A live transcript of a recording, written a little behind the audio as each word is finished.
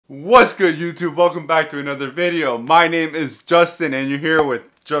What's good, YouTube? Welcome back to another video. My name is Justin and you're here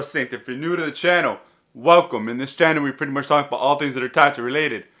with JustInkD. If you're new to the channel, welcome. In this channel we pretty much talk about all things that are tattoo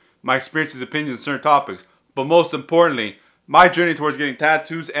related, my experiences, opinions on certain topics, but most importantly, my journey towards getting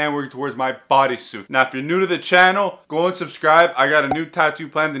tattoos and working towards my bodysuit. Now if you're new to the channel, go and subscribe. I got a new tattoo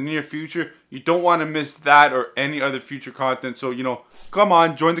plan in the near future. You don't want to miss that or any other future content, so come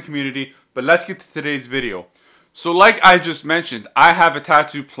on, join the community. But let's get to today's video. So like I just mentioned, I have a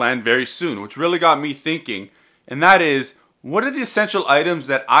tattoo planned very soon, which really got me thinking, and that is, what are the essential items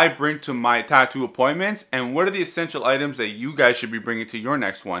that I bring to my tattoo appointments, and what are the essential items that you guys should be bringing to your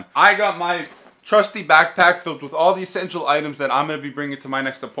next one? I got my trusty backpack filled with all the essential items that I'm going to be bringing to my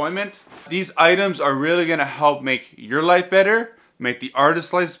next appointment. These items are really going to help make your life better, make the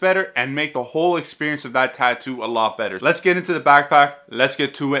artist's lives better, and make the whole experience of that tattoo a lot better. Let's get into the backpack, let's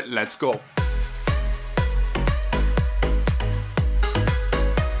get to it, let's go.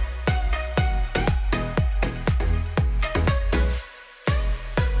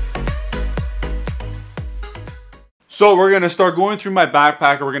 So we're going to start going through my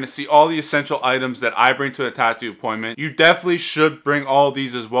backpack and we're going to see all the essential items that I bring to a tattoo appointment. You definitely should bring all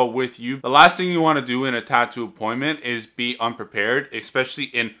these as well with you. The last thing you want to do in a tattoo appointment is be unprepared, especially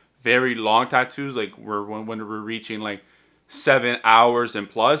in very long tattoos, like when we're reaching like 7 hours and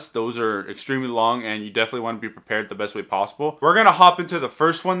plus. Those are extremely long and you definitely want to be prepared the best way possible. We're going to hop into the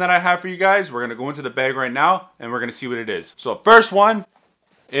first one that I have for you guys. We're going to go into the bag right now and we're going to see what it is. So first one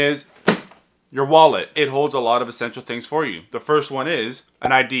is your wallet. It holds a lot of essential things for you. The first one is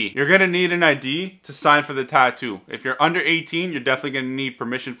an ID. You're going to need an ID to sign for the tattoo. If you're under 18, you're definitely going to need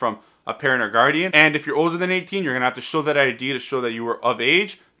permission from a parent or guardian. And if you're older than 18, you're going to have to show that ID to show that you were of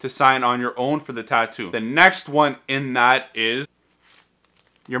age to sign on your own for the tattoo. The next one in that is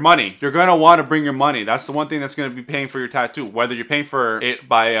your money. You're going to want to bring your money. That's the one thing that's going to be paying for your tattoo. Whether you're paying for it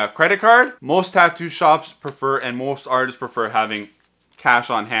by a credit card, most tattoo shops prefer and most artists prefer having cash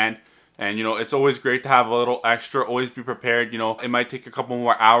on hand. And it's always great to have a little extra, always be prepared. It might take a couple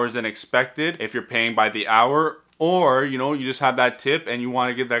more hours than expected if you're paying by the hour, or you just have that tip and you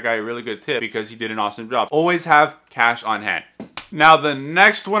want to give that guy a really good tip because he did an awesome job. Always have cash on hand. Now the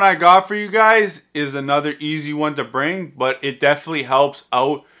next one I got for you guys is another easy one to bring, but it definitely helps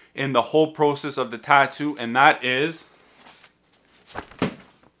out in the whole process of the tattoo, and that is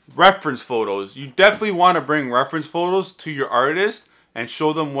reference photos. You definitely want to bring reference photos to your artist and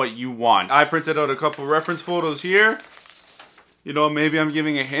show them what you want. I printed out a couple reference photos here. Maybe I'm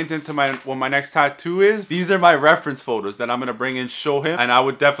giving a hint into what my next tattoo is. These are my reference photos that I'm gonna bring and show him. And I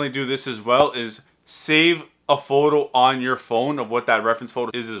would definitely do this as well, is save a photo on your phone of what that reference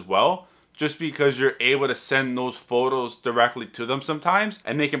photo is as well. Just because you're able to send those photos directly to them sometimes,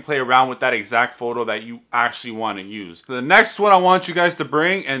 and they can play around with that exact photo that you actually want to use. So the next one I want you guys to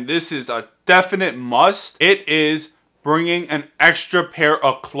bring, and this is a definite must, it is bringing an extra pair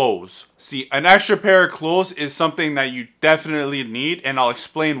of clothes. See, an extra pair of clothes is something that you definitely need, and I'll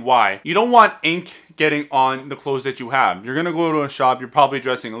explain why. You don't want ink getting on the clothes that you have. You're gonna go to a shop, you're probably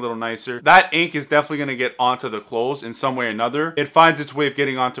dressing a little nicer. That ink is definitely gonna get onto the clothes in some way or another. It finds its way of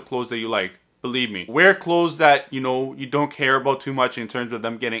getting onto clothes that you like. Believe me. Wear clothes that you don't care about too much in terms of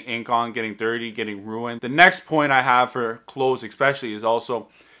them getting ink on, getting dirty, getting ruined. The next point I have for clothes especially is also,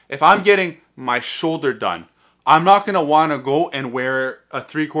 if I'm getting my shoulder done, I'm not going to want to go and wear a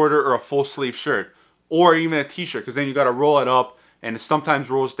 3/4 or a full sleeve shirt or even a t-shirt, because then you got to roll it up and it sometimes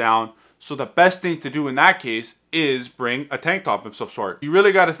rolls down. So the best thing to do in that case is bring a tank top of some sort. You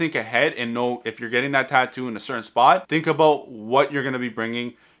really got to think ahead and know if you're getting that tattoo in a certain spot. Think about what you're going to be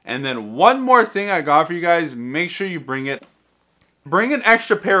bringing. And then one more thing I got for you guys, make sure you bring it. Bring an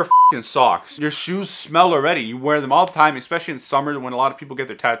extra pair of fucking socks. Your shoes smell already. You wear them all the time, especially in summer when a lot of people get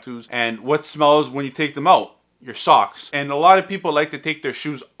their tattoos. And what smells when you take them out? Your socks. And a lot of people like to take their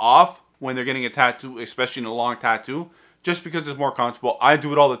shoes off when they're getting a tattoo, especially in a long tattoo, just because it's more comfortable. I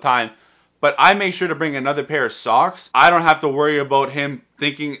do it all the time, but I make sure to bring another pair of socks. I don't have to worry about him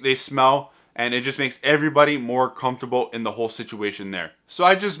thinking they smell, and it just makes everybody more comfortable in the whole situation there. So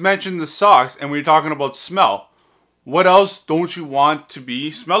I just mentioned the socks, and we're talking about smell. What else don't you want to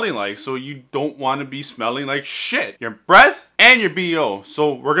be smelling like? So you don't want to be smelling like shit. Your breath and your BO.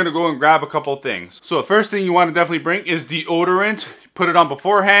 So we're going to go and grab a couple things. So the first thing you want to definitely bring is deodorant. Put it on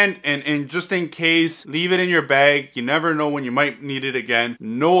beforehand, and just in case, leave it in your bag. You never know when you might need it again.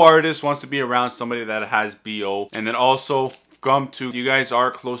 No artist wants to be around somebody that has BO. And then also gum too. You guys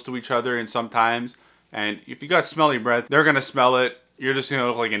are close to each other and sometimes, and if you got smelly breath, they're going to smell it. You're just going to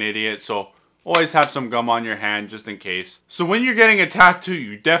look like an idiot. So always have some gum on your hand just in case. So when you're getting a tattoo,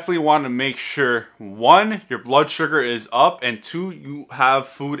 you definitely want to make sure, 1, your blood sugar is up, and 2, you have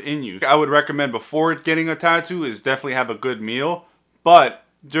food in you. I would recommend before getting a tattoo is definitely have a good meal, but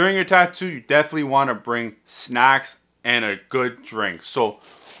during your tattoo, you definitely want to bring snacks and a good drink. So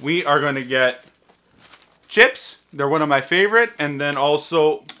we are going to get chips. They're one of my favorite. And then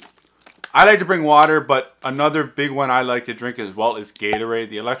also, I like to bring water, but another big one I like to drink as well is Gatorade.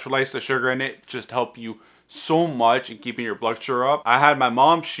 The electrolytes, the sugar in it, just help you so much in keeping your blood sugar up. I had my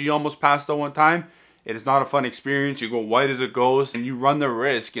mom, she almost passed out one time. It is not a fun experience. You go white as a ghost, and you run the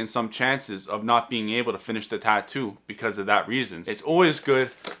risk in some chances of not being able to finish the tattoo because of that reason. It's always good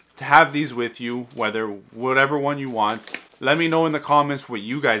to have these with you, whatever one you want. Let me know in the comments what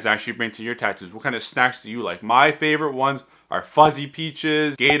you guys actually bring to your tattoos. What kind of snacks do you like? My favorite ones are Fuzzy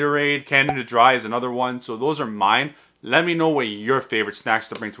Peaches, Gatorade, Canada Dry is another one. So those are mine. Let me know what your favorite snacks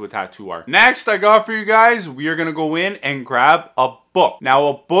to bring to a tattoo are. Next I got for you guys, we are gonna go in and grab a book. Now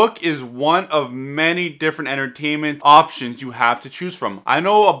a book is one of many different entertainment options you have to choose from. I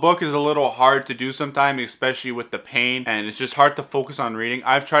know a book is a little hard to do sometimes, especially with the pain, and it's just hard to focus on reading.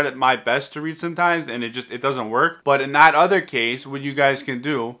 I've tried it my best to read sometimes and it doesn't work. But in that other case, what you guys can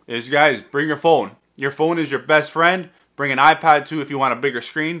do is, guys, bring your phone. Your phone is your best friend. Bring an iPad too if you want a bigger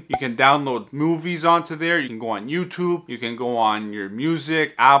screen. You can download movies onto there. You can go on YouTube. You can go on your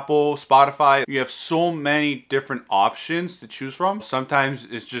music, Apple, Spotify. You have so many different options to choose from. Sometimes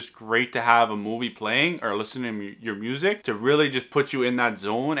it's just great to have a movie playing or listening to your music to really just put you in that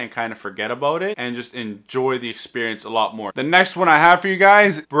zone and kind of forget about it and just enjoy the experience a lot more. The next one I have for you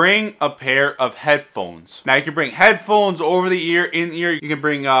guys, bring a pair of headphones. Now you can bring headphones over the ear, in ear. You can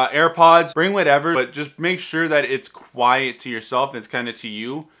bring AirPods, bring whatever, but just make sure that it's quiet to yourself. It's kind of to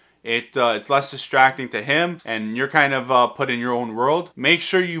you. It's less distracting to him, and you're kind of put in your own world. Make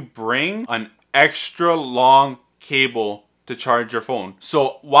sure you bring an extra long cable to charge your phone.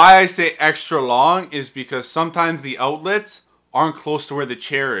 So why I say extra long is because sometimes the outlets aren't close to where the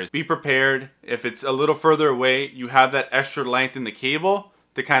chair is. Be prepared. If it's a little further away, you have that extra length in the cable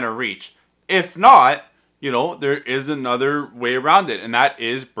to kind of reach. If not, you know, there is another way around it, and that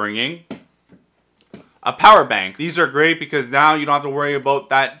is bringing a power bank. These are great because now you don't have to worry about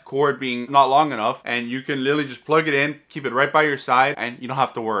that cord being not long enough, and you can literally just plug it in, keep it right by your side, and you don't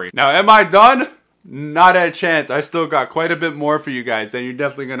have to worry. Now, am I done? Not a chance. I still got quite a bit more for you guys, and you're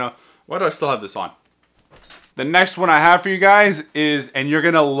definitely gonna... Why do I still have this on? The next one I have for you guys is, and you're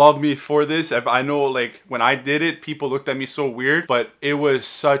gonna love me for this. I know, like, when I did it, people looked at me so weird, but it was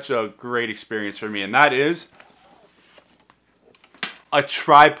such a great experience for me, and that is a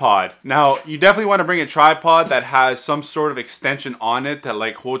tripod. Now, you definitely want to bring a tripod that has some sort of extension on it that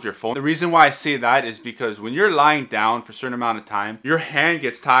like holds your phone. The reason why I say that is because when you're lying down for a certain amount of time, your hand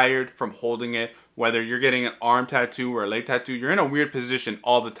gets tired from holding it. Whether you're getting an arm tattoo or a leg tattoo, you're in a weird position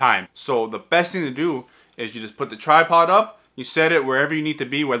all the time. So the best thing to do is you just put the tripod up, you set it wherever you need to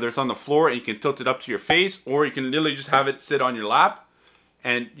be, whether it's on the floor and you can tilt it up to your face, or you can literally just have it sit on your lap,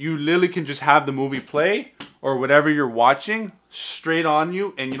 and you literally can just have the movie play or whatever you're watching straight on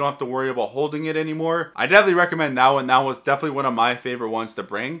you, and you don't have to worry about holding it anymore. I definitely recommend that one. That was definitely one of my favorite ones to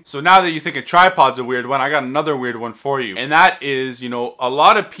bring. So now that you think a tripod's a weird one, I got another weird one for you. And that is, you know, a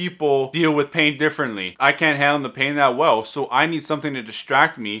lot of people deal with pain differently. I can't handle the pain that well, so I need something to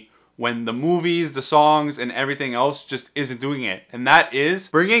distract me when the movies, the songs, and everything else just isn't doing it. And that is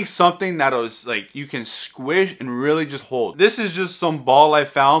bringing something that is like you can squish and really just hold. This is just some ball I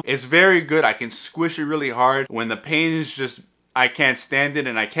found. It's very good. I can squish it really hard. When the pain is just, I can't stand it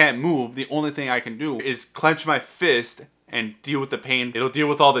and I can't move, the only thing I can do is clench my fist and deal with the pain. It'll deal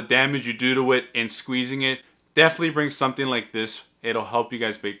with all the damage you do to it in squeezing it. Definitely bring something like this. It'll help you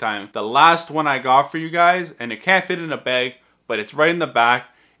guys big time. The last one I got for you guys, and it can't fit in a bag, but it's right in the back.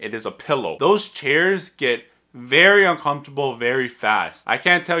 It is a pillow. Those chairs get very uncomfortable very fast. I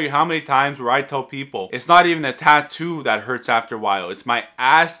can't tell you how many times where I tell people it's not even the tattoo that hurts after a while. It's my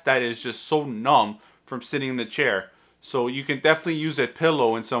ass that is just so numb from sitting in the chair. So you can definitely use a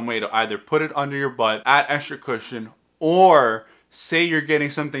pillow in some way to either put it under your butt, add extra cushion, or say you're getting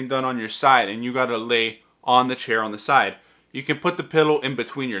something done on your side and you gotta lay on the chair on the side. You can put the pillow in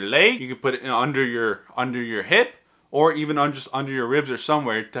between your leg. You can put it under your hip, or even just under your ribs or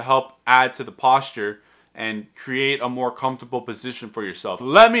somewhere to help add to the posture and create a more comfortable position for yourself.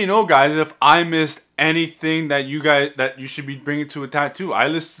 Let me know, guys, if I missed anything that you should be bringing to a tattoo. I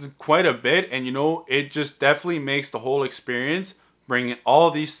listed quite a bit, and you know, it just definitely makes the whole experience, bringing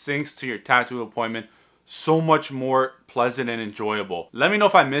all these things to your tattoo appointment, so much more pleasant and enjoyable. Let me know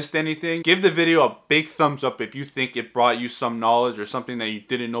if I missed anything. Give the video a big thumbs up if you think it brought you some knowledge or something that you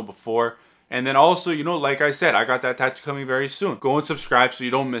didn't know before. And then also, you know, like I said, I got that tattoo coming very soon. Go and subscribe so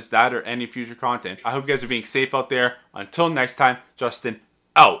you don't miss that or any future content. I hope you guys are being safe out there. Until next time, Justin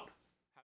out.